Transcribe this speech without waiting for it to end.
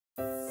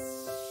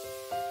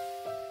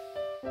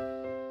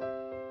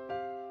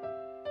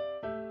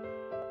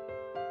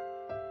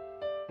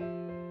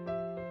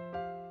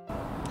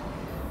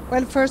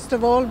Well, first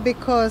of all,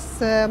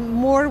 because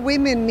more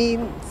women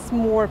means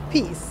more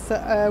peace.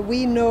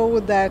 We know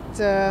that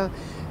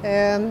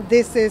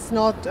this is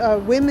not a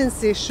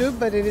women's issue,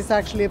 but it is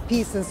actually a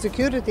peace and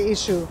security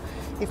issue.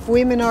 If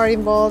women are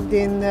involved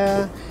in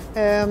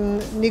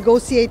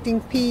negotiating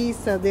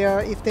peace,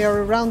 if they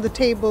are around the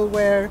table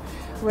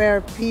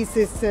where peace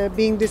is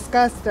being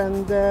discussed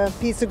and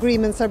peace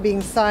agreements are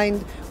being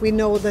signed, we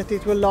know that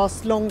it will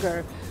last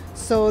longer.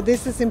 So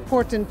this is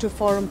important to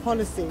foreign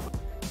policy.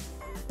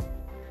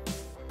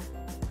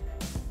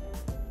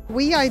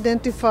 We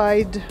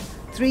identified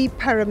 3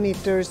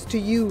 parameters to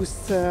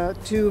use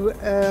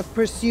to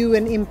pursue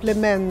and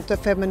implement a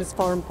feminist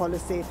foreign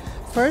policy.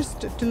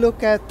 First, to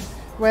look at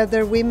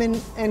whether women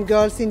and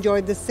girls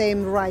enjoy the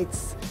same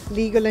rights,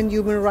 legal and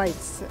human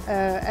rights,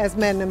 as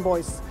men and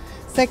boys.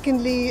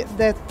 Secondly,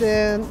 that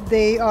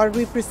they are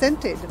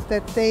represented,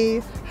 that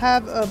they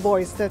have a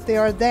voice, that they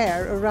are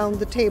there around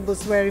the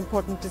tables where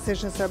important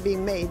decisions are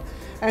being made.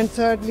 And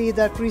thirdly,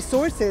 that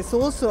resources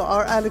also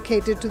are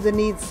allocated to the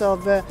needs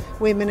of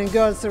women and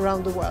girls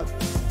around the world.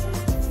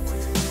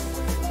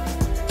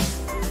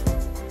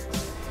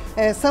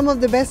 Some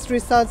of the best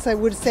results, I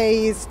would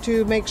say, is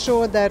to make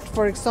sure that,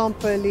 for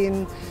example,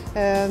 in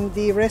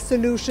the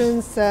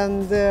resolutions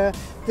and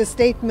the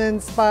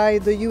statements by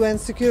the UN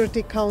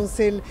Security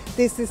Council,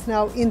 this is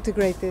now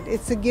integrated.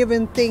 It's a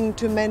given thing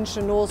to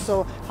mention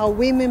also how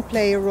women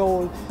play a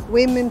role.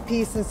 Women,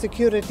 peace and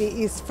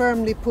security is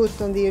firmly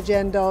put on the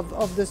agenda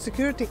of the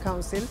Security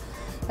Council.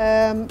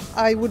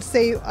 I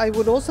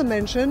would also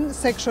mention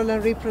sexual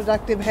and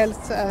reproductive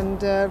health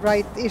and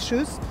right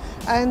issues,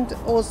 and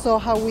also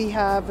how we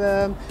have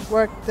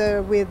worked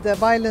with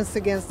violence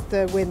against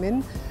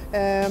women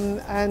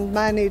and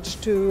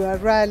managed to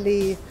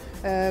rally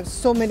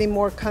so many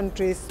more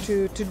countries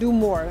to do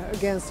more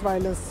against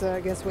violence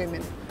against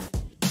women.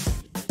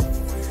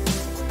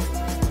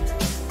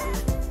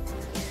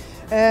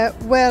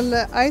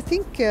 Well, I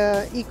think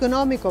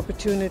economic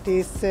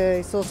opportunities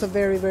is also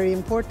very, very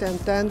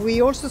important, and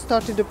we also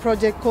started a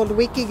project called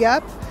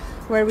Wikigap,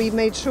 where we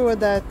made sure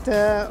that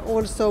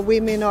also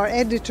women are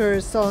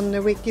editors on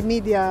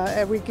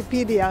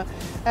Wikipedia,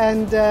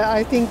 and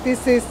I think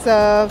this is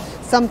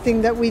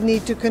something that we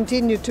need to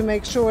continue to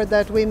make sure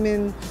that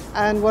women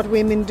and what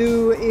women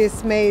do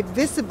is made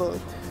visible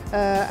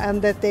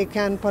and that they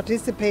can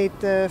participate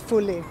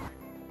fully.